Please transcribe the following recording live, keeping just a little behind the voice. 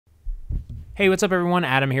Hey, what's up everyone?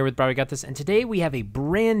 Adam here with brahwegotthis, and today we have a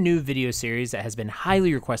brand new video series that has been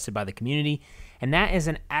highly requested by the community, and that is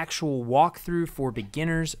an actual walkthrough for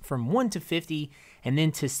beginners from 1 to 50 and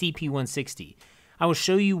then to CP 160. I will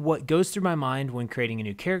show you what goes through my mind when creating a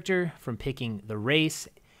new character, from picking the race,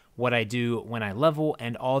 what I do when I level,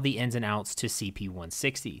 and all the ins and outs to CP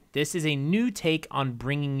 160. This is a new take on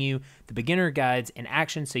bringing you the beginner guides in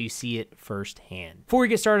action so you see it firsthand. Before we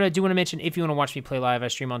get started, I do want to mention, if you want to watch me play live, I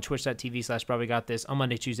stream on twitch.tv/brahwegotthis on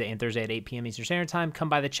Monday, Tuesday, and Thursday at 8 p.m. Eastern Standard Time. Come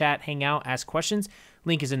by the chat, hang out, ask questions.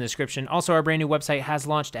 Link is in the description. Also, our brand new website has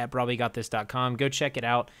launched at brahwegotthis.com. Go check it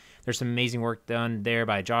out. There's some amazing work done there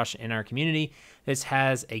by Josh in our community. This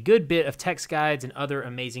has a good bit of text guides and other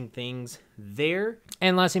amazing things there.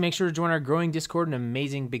 And lastly, make sure to join our growing Discord, and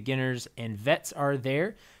amazing beginners and vets are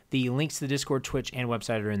there. The links to the Discord, Twitch, and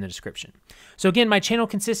website are in the description. So again, my channel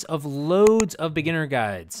consists of loads of beginner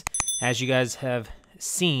guides. As you guys have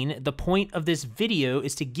seen, the point of this video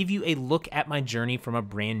is to give you a look at my journey from a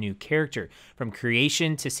brand new character, from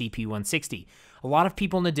creation to CP 160. A lot of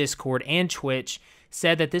people in the Discord and Twitch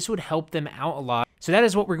said that this would help them out a lot, so that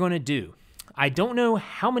is what we're going to do. I don't know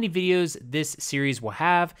how many videos this series will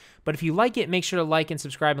have, but if you like it, make sure to like and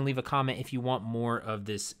subscribe and leave a comment if you want more of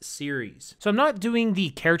this series. So I'm not doing the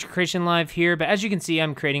character creation live here, but as you can see,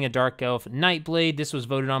 I'm creating a Dark Elf Nightblade. This was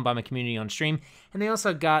voted on by my community on stream, and they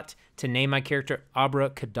also got to name my character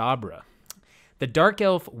Abracadabra. The Dark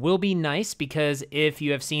Elf will be nice because if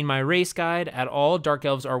you have seen my race guide at all, Dark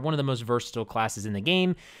Elves are one of the most versatile classes in the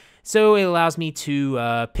game. So it allows me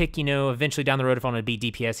to pick, eventually down the road if I want to be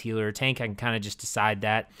DPS, healer, or tank, I can kind of just decide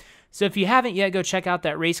that. So if you haven't yet, go check out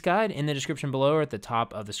that race guide in the description below or at the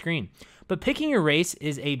top of the screen. But picking your race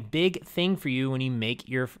is a big thing for you when you make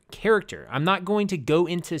your character. I'm not going to go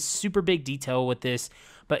into super big detail with this,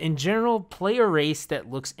 but in general, play a race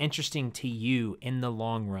that looks interesting to you in the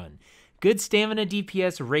long run. Good stamina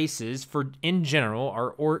DPS races in general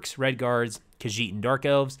are Orcs, Red Guards, Khajiit, and Dark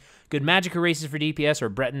Elves. Good Magicka races for DPS are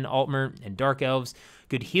Breton, Altmer, and Dark Elves.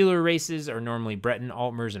 Good healer races are normally Breton,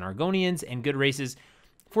 Altmers, and Argonians. And good races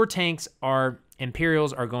for tanks are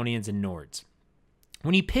Imperials, Argonians, and Nords.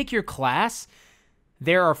 When you pick your class,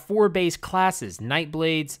 there are 4 base classes: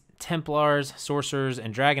 Nightblades, Templars, Sorcerers,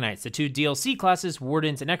 and Dragonites. The 2 DLC classes,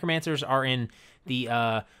 Wardens and Necromancers, are in the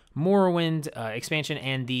Morrowind expansion,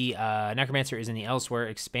 and the Necromancer is in the Elsewhere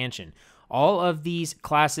expansion. All of these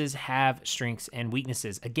classes have strengths and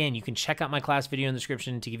weaknesses. Again, you can check out my class video in the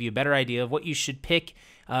description to give you a better idea of what you should pick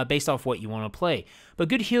based off what you want to play. But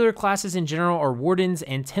good healer classes in general are Wardens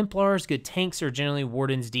and Templars. Good tanks are generally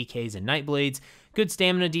Wardens, DKs, and Nightblades. Good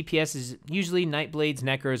stamina DPS is usually Nightblades,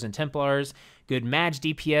 Necros, and Templars. Good Mage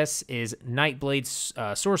DPS is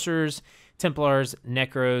Nightblades, Sorcerers, Templars,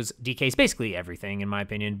 Necros, DKs, basically everything in my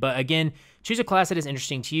opinion. But again, choose a class that is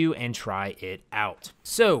interesting to you and try it out.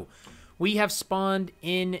 So we have spawned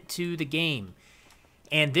into the game,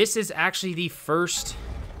 and this is actually the first,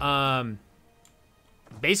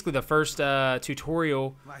 basically the first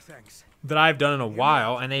tutorial that I've done in a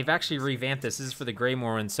while, and they've actually revamped this. This is for the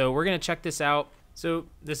Greymoor one, so we're gonna check this out. So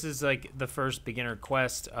this is like the first beginner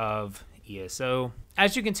quest of ESO.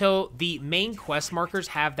 As you can tell, the main quest markers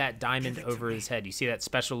have that diamond over his head. You see that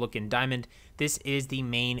special looking diamond? This is the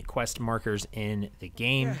main quest markers in the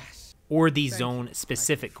game, or the zone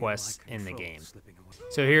specific quests in the game.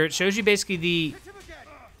 So here it shows you basically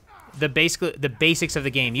the basics of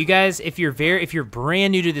the game. You guys, if you're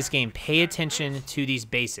brand new to this game, pay attention to these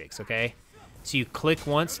basics, okay? So you click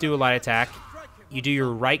once, do a light attack. You do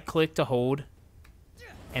your right click to hold,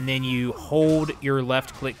 and then you hold your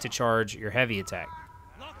left click to charge your heavy attack.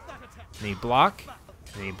 Then you block,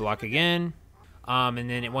 then you block again, and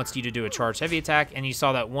then it wants you to do a charged heavy attack, and you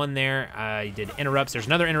saw that one there. You did interrupts. There's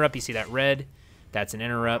another interrupt. You see that red? That's an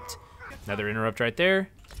interrupt. Another interrupt right there.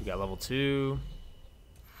 You got level 2.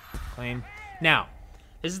 Claim. Now,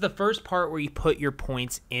 this is the first part where you put your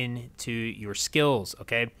points into your skills,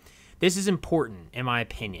 okay? This is important, in my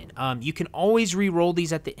opinion. You can always re-roll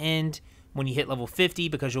these at the end when you hit level 50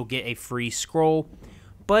 because you'll get a free scroll.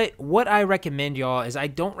 But what I recommend, y'all, is I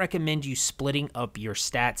don't recommend you splitting up your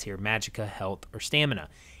stats here, Magicka, Health, or Stamina.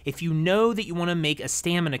 If you know that you want to make a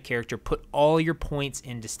Stamina character, put all your points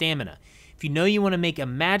into Stamina. If you know you want to make a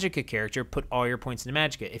Magicka character, put all your points into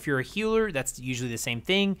Magicka. If you're a healer, that's usually the same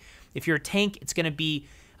thing. If you're a tank, it's going to be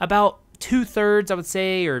about 2/3, I would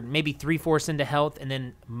say, or maybe 3/4 into Health, and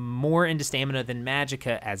then more into Stamina than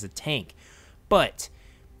Magicka as a tank. But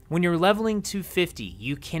when you're leveling to 50,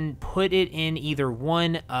 you can put it in either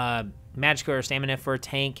one Magicka or Stamina for a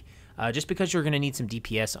tank, just because you're going to need some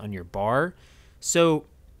DPS on your bar. So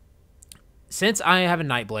since I have a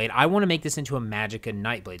Nightblade, I want to make this into a Magicka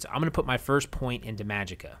Nightblade. So I'm going to put my first point into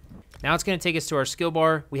Magicka. Now it's going to take us to our skill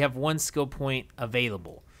bar. We have 1 skill point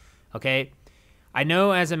available. Okay. I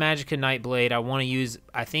know as a Magicka Nightblade, I want to use,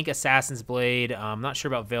 I think, Assassin's Blade. I'm not sure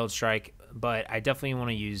about Veiled Strike, but I definitely want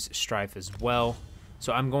to use Strife as well.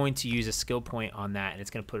 So I'm going to use a skill point on that, and it's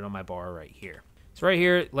going to put it on my bar right here. So right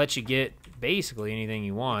here, it lets you get basically anything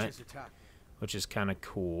you want, which is kind of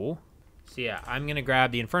cool. So yeah, I'm going to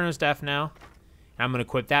grab the Inferno Staff now, and I'm going to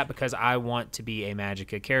equip that because I want to be a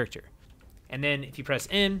Magicka character. And then if you press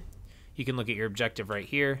N, you can look at your objective right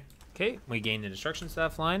here. Okay, we gain the Destruction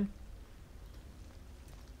Staff line.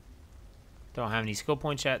 Don't have any skill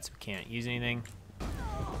points yet, so we can't use anything.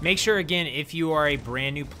 Make sure, again, if you are a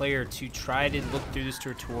brand new player, to try to look through this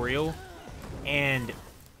tutorial and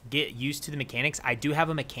get used to the mechanics. I do have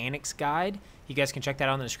a mechanics guide. You guys can check that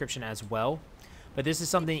out in the description as well. But this is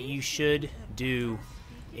something that you should do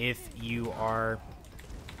if you are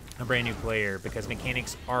a brand new player, because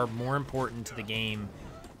mechanics are more important to the game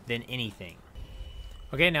than anything.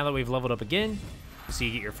 Okay, now that we've leveled up again, so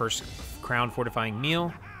you get your first crown fortifying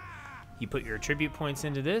meal. You put your attribute points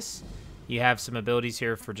into this. You have some abilities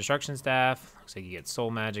here for Destruction Staff. Looks like you get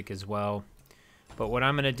Soul Magic as well. But what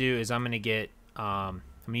I'm going to do is I'm going to get, I'm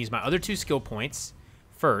going to use my other 2 skill points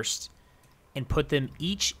first and put them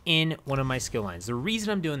each in one of my skill lines. The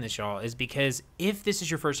reason I'm doing this, y'all, is because if this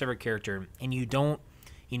is your first ever character and you don't,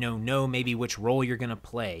 know maybe which role you're going to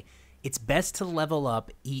play, it's best to level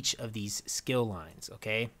up each of these skill lines,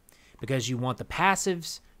 okay? Because you want the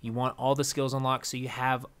passives, you want all the skills unlocked, so you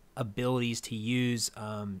have abilities to use.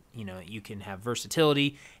 You can have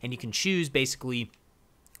versatility, and you can choose basically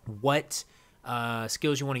what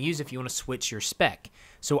skills you want to use if you want to switch your spec.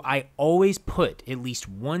 So I always put at least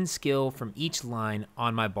 1 skill from each line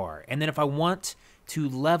on my bar, and then if I want to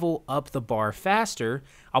level up the bar faster,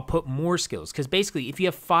 I'll put more skills, because basically if you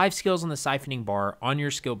have 5 skills on the siphoning bar on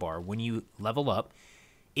your skill bar, when you level up,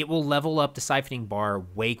 it will level up the siphoning bar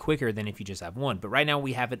way quicker than if you just have 1. But right now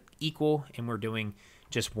we have it equal, and we're doing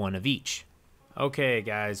just 1 of each. Okay,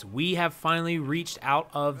 guys, we have finally reached out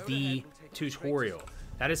of the tutorial.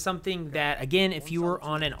 That is something that, again, if you are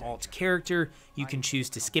on an alt character, you can choose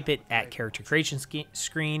to skip it at character creation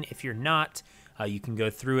screen. If you're not, you can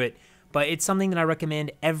go through it. But it's something that I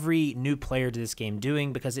recommend every new player to this game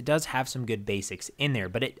doing, because it does have some good basics in there.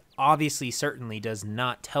 But it obviously certainly does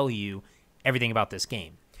not tell you everything about this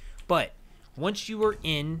game. But once you are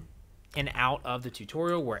in and out of the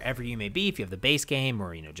tutorial, wherever you may be, if you have the base game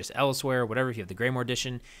or, just elsewhere, whatever, if you have the Greymore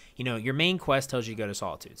edition, your main quest tells you to go to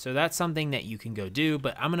Solitude. So that's something that you can go do.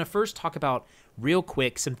 But I'm going to first talk about real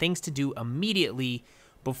quick some things to do immediately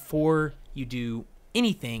before you do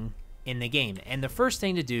anything in the game. And the first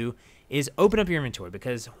thing to do is open up your inventory,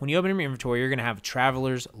 because when you open up your inventory, you're going to have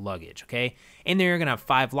Traveler's Luggage, okay? In there, you're going to have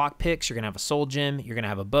 5 lockpicks, you're going to have a Soul Gem, you're going to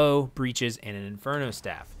have a bow, breeches, and an Inferno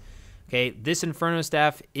Staff. Okay, this Inferno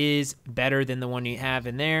Staff is better than the one you have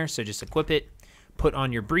in there, so just equip it, put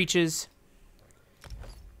on your breeches,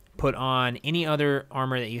 put on any other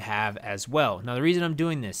armor that you have as well. Now, the reason I'm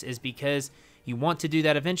doing this is because you want to do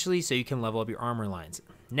that eventually so you can level up your armor lines.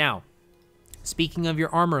 Now, speaking of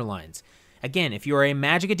your armor lines, again, if you're a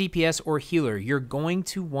Magicka DPS or healer, you're going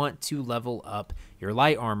to want to level up your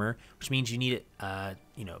light armor, which means you need to,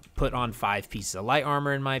 put on 5 pieces of light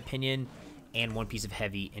armor, in my opinion, and 1 piece of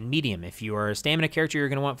heavy and medium. If you are a stamina character, you're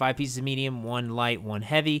going to want 5 pieces of medium, 1 light, 1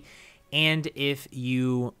 heavy. And if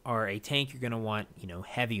you are a tank, you're going to want,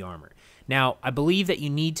 heavy armor. Now, I believe that you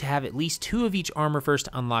need to have at least 2 of each armor first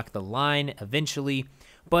to unlock the line eventually,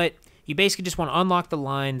 but you basically just want to unlock the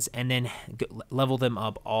lines and then level them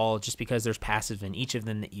up all, just because there's passives in each of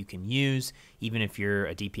them that you can use, even if you're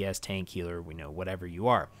a DPS, tank, healer, whatever you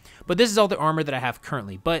are. But this is all the armor that I have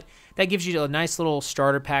currently, but that gives you a nice little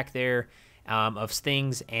starter pack there of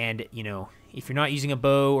things. And if you're not using a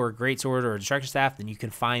bow or a greatsword or a destruction staff, then you can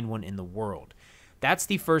find one in the world. That's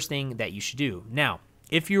the first thing that you should do. Now,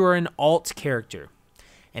 if you are an alt character,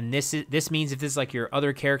 and this means if this is like your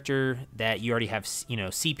other character that you already have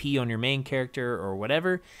CP on your main character or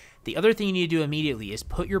whatever, the other thing you need to do immediately is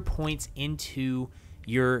put your points into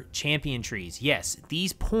your champion trees. Yes,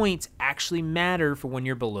 these points actually matter for when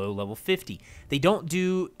you're below level 50. They don't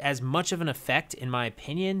do as much of an effect, in my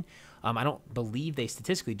opinion. I don't believe they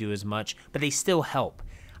statistically do as much, but they still help.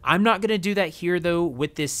 I'm not going to do that here, though,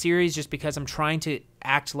 with this series, just because I'm trying to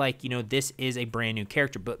act like, this is a brand new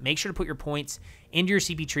character. But make sure to put your points into your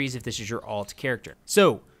CP trees if this is your alt character.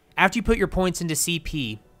 So, after you put your points into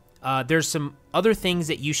CP, there's some other things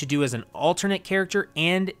that you should do as an alternate character,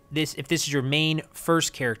 and if this is your main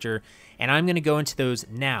first character, and I'm going to go into those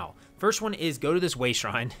now. First one is go to this way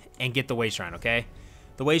shrine and get the way shrine, okay?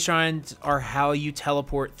 The way shrines are how you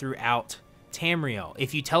teleport throughout Tamriel.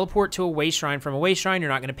 If you teleport to a way shrine from a way shrine, you're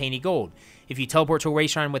not going to pay any gold. If you teleport to a way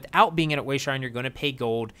shrine without being at a way shrine, you're going to pay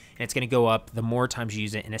gold, and it's going to go up the more times you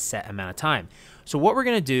use it in a set amount of time. So what we're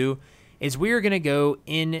going to do is we are going to go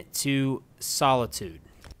into Solitude.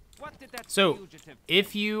 So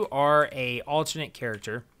if you are a alternate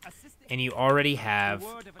character and you already have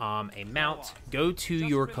a mount, go to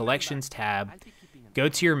your collections tab, go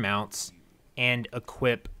to your mounts, and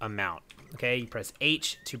equip a mount. Okay, you press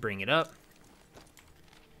H to bring it up,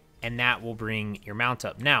 and that will bring your mount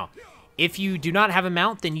up. Now, if you do not have a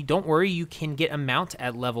mount, then you don't worry. You can get a mount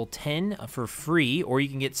at level 10 for free, or you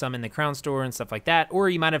can get some in the Crown Store and stuff like that, or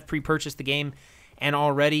you might have pre-purchased the game and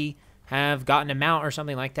already have gotten a mount or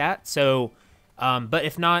something like that. So, but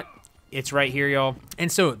if not, it's right here, y'all.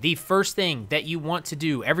 And so the first thing that you want to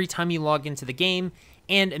do every time you log into the game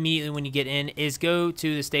and immediately when you get in is go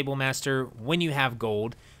to the Stable Master when you have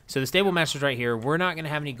gold. So the Stable Master's right here. We're not going to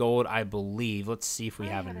have any gold, I believe. Let's see if we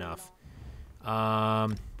have enough.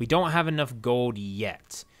 We don't have enough gold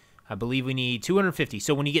yet. I believe we need 250.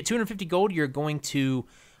 So when you get 250 gold, you're going to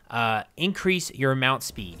increase your mount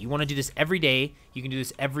speed. You want to do this every day. You can do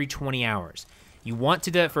this every 20 hours. You want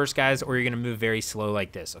to do that first, guys, or you're going to move very slow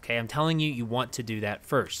like this, okay? I'm telling you, you want to do that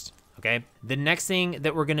first, okay? The next thing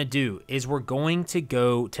that we're going to do is we're going to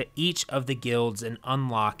go to each of the guilds and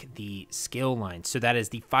unlock the skill lines. So that is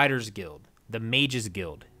the Fighters Guild, the Mages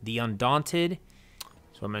Guild, the Undaunted.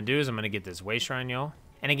 So what I'm going to do is I'm going to get this way shrine, y'all.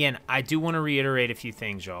 And again, I do want to reiterate a few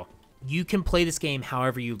things, y'all. You can play this game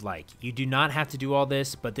however you'd like. You do not have to do all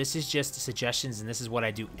this, but this is just suggestions, and this is what I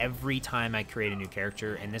do every time I create a new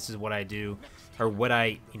character, and this is what I do, or what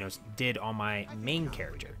I, did on my main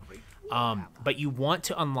character. But you want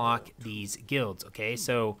to unlock these guilds, okay?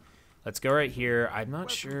 So let's go right here. I'm not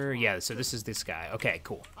sure. Yeah, so this is this guy. Okay,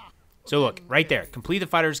 cool. So look, right there. Complete the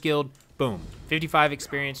Fighters Guild. Boom. 55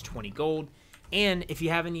 experience, 20 gold. And if you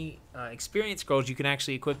have any experience scrolls, you can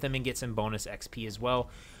actually equip them and get some bonus XP as well.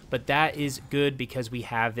 But that is good because we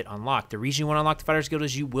have it unlocked. The reason you want to unlock the Fighters Guild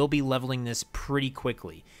is you will be leveling this pretty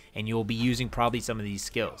quickly, and you will be using probably some of these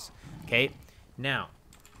skills. Okay, now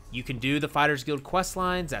you can do the Fighters Guild quest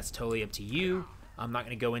lines. That's totally up to you. I'm not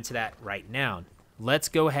going to go into that right now. Let's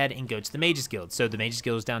go ahead and go to the Mages Guild. So the Mages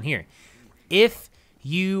Guild is down here. If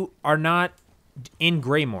you are not in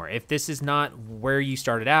Greymoor, if this is not where you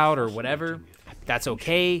started out or whatever, that's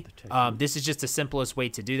okay. This is just the simplest way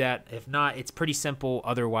to do that. If not, it's pretty simple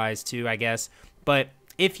otherwise too, I guess. But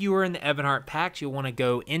if you are in the Ebonheart Pact, you'll want to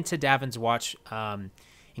go into Davin's Watch and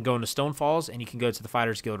go into Stone Falls, and you can go to the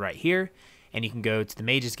Fighters Guild right here, and you can go to the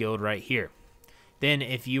Mages Guild right here. Then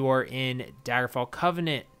if you are in Daggerfall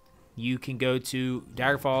Covenant, you can go to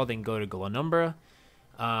Daggerfall, then go to Glenumbra,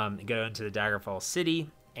 go into the Daggerfall City,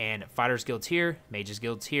 and Fighters Guild's here, Mages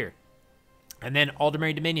Guild's here. And then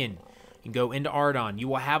Aldermary Dominion, you can go into Ardon. You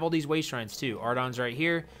will have all these way shrines too. Ardon's right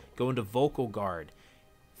here. Go into Vocal Guard.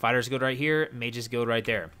 Fighters Guild right here. Mages Guild right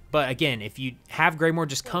there. But again, if you have Greymoor,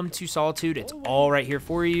 just come to Solitude. It's all right here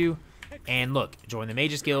for you. And look, join the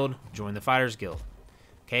Mages Guild. Join the Fighters Guild.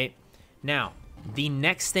 Okay. Now, the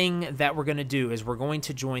next thing that we're going to do is we're going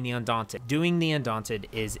to join the Undaunted. Doing the Undaunted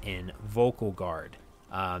is in Vocal Guard.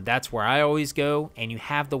 That's where I always go. And you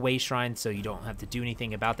have the way shrine, so you don't have to do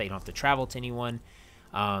anything about that. You don't have to travel to anyone.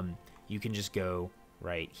 You can just go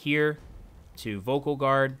right here to Vocal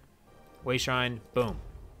Guard, way shrine, boom.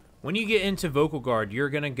 When you get into Vocal Guard, you're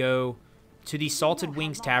going to go to the Salted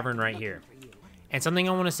Wings Tavern right here. And something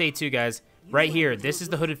I want to say too, guys, right here, this is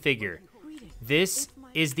the hooded figure. This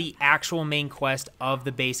is the actual main quest of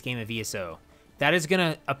the base game of ESO. That is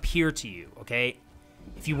going to appear to you, okay?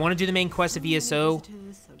 If you want to do the main quest of ESO,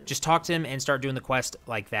 just talk to him and start doing the quest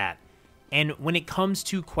like that. And when it comes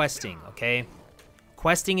to questing, okay,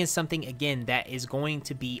 questing is something, again, that is going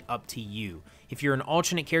to be up to you. If you're an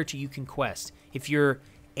alternate character, you can quest. If you're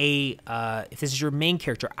if this is your main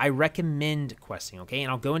character, I recommend questing, okay? And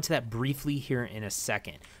I'll go into that briefly here in a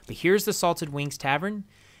second. But here's the Salted Wings Tavern.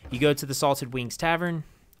 You go to the Salted Wings Tavern.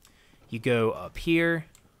 You go up here.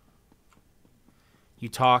 You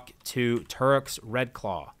talk to Turok's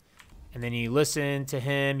Redclaw. And then you listen to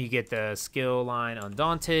him. You get the skill line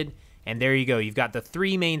Undaunted. And there you go. You've got the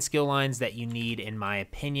 3 main skill lines that you need, in my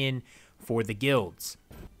opinion, for the guilds.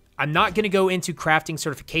 I'm not going to go into crafting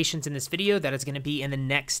certifications in this video. That is going to be in the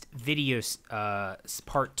next video,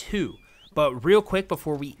 part 2. But real quick,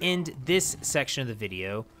 before we end this section of the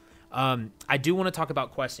video, I do want to talk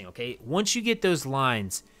about questing, okay? Once you get those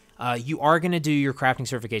lines, you are going to do your crafting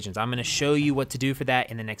certifications. I'm going to show you what to do for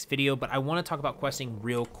that in the next video, but I want to talk about questing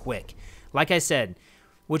real quick. Like I said,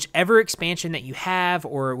 whichever expansion that you have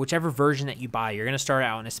or whichever version that you buy, you're going to start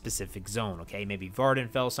out in a specific zone, okay? Maybe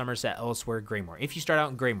Vardenfell, Somerset, Elsewhere, Greymore. If you start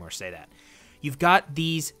out in Greymore, say that. You've got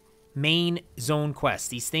these main zone quests,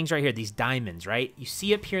 these things right here, these diamonds, right? You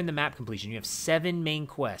see up here in the map completion, you have 7 main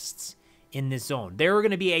quests in this zone. There are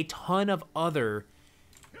going to be a ton of other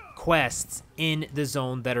quests in the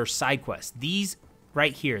zone that are side quests. These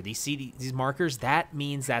right here, these markers, that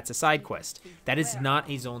means that's a side quest. That is not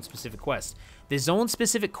a zone-specific quest. The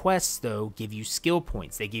zone-specific quests, though, give you skill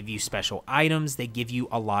points. They give you special items. They give you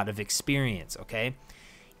a lot of experience, okay?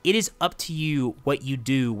 It is up to you what you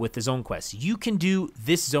do with the zone quests. You can do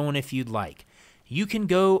this zone if you'd like. You can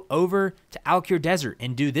go over to Alkir Desert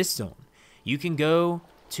and do this zone. You can go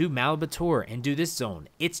to Malabator and do this zone.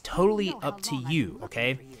 It's totally up to you,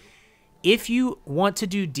 okay? If you want to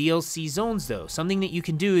do DLC zones, though, something that you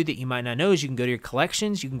can do that you might not know is you can go to your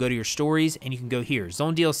collections, you can go to your stories, and you can go here.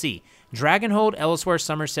 Zone DLC. Dragonhold, Elsewhere,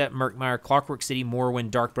 Somerset, Murkmire, Clockwork City,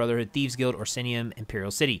 Morrowind, Dark Brotherhood, Thieves Guild, Orsinium,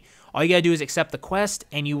 Imperial City. All you gotta do is accept the quest,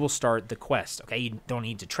 and you will start the quest, okay? You don't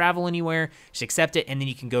need to travel anywhere. Just accept it, and then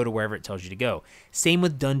you can go to wherever it tells you to go. Same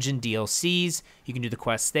with Dungeon DLCs. You can do the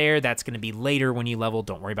quests there. That's going to be later when you level.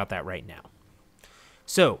 Don't worry about that right now.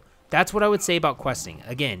 So, that's what I would say about questing.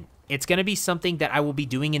 Again, it's going to be something that I will be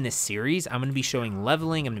doing in this series. I'm going to be showing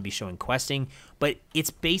leveling. I'm going to be showing questing. But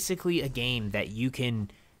it's basically a game that you can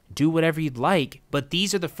do whatever you'd like. But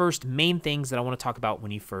these are the first main things that I want to talk about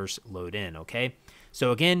when you first load in, okay?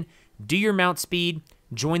 So again, do your mount speed.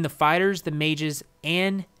 Join the fighters, the mages,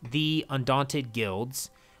 and the undaunted guilds,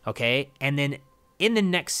 okay? And then in the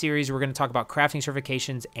next series, we're going to talk about crafting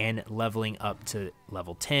certifications and leveling up to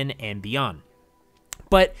level 10 and beyond.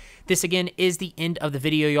 But this, again, is the end of the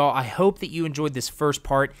video, y'all. I hope that you enjoyed this first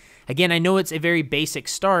part. Again, I know it's a very basic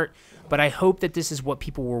start, but I hope that this is what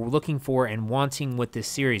people were looking for and wanting with this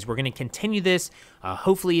series. We're going to continue this,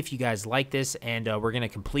 hopefully, if you guys like this, and we're going to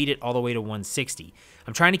complete it all the way to 160.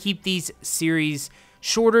 I'm trying to keep these series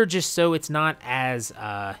shorter just so it's not as,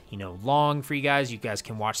 long for you guys. You guys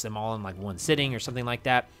can watch them all in, like, one sitting or something like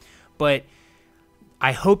that. But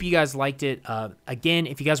I hope you guys liked it. Again,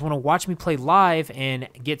 if you guys want to watch me play live and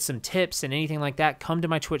get some tips and anything like that, come to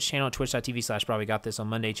my Twitch channel at twitch.tv/brahwegotthis on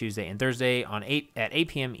Monday, Tuesday, and Thursday at 8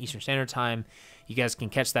 p.m. Eastern Standard Time. You guys can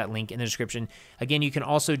catch that link in the description. Again, you can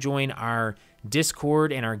also join our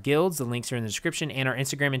Discord and our guilds. The links are in the description, and our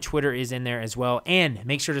Instagram and Twitter is in there as well. And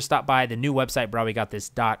make sure to stop by the new website,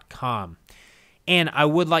 brahwegotthis.com. And I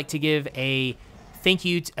would like to give a thank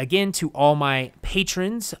you again to all my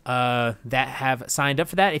patrons that have signed up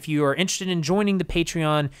for that. If you are interested in joining the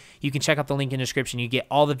Patreon, you can check out the link in the description. You get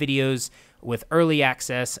all the videos with early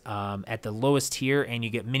access at the lowest tier, and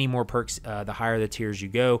you get many more perks the higher the tiers you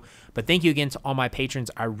go. But thank you again to all my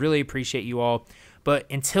patrons. I really appreciate you all. But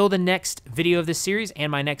until the next video of this series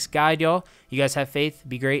and my next guide, y'all, you guys have faith,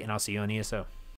 be great, and I'll see you on ESO.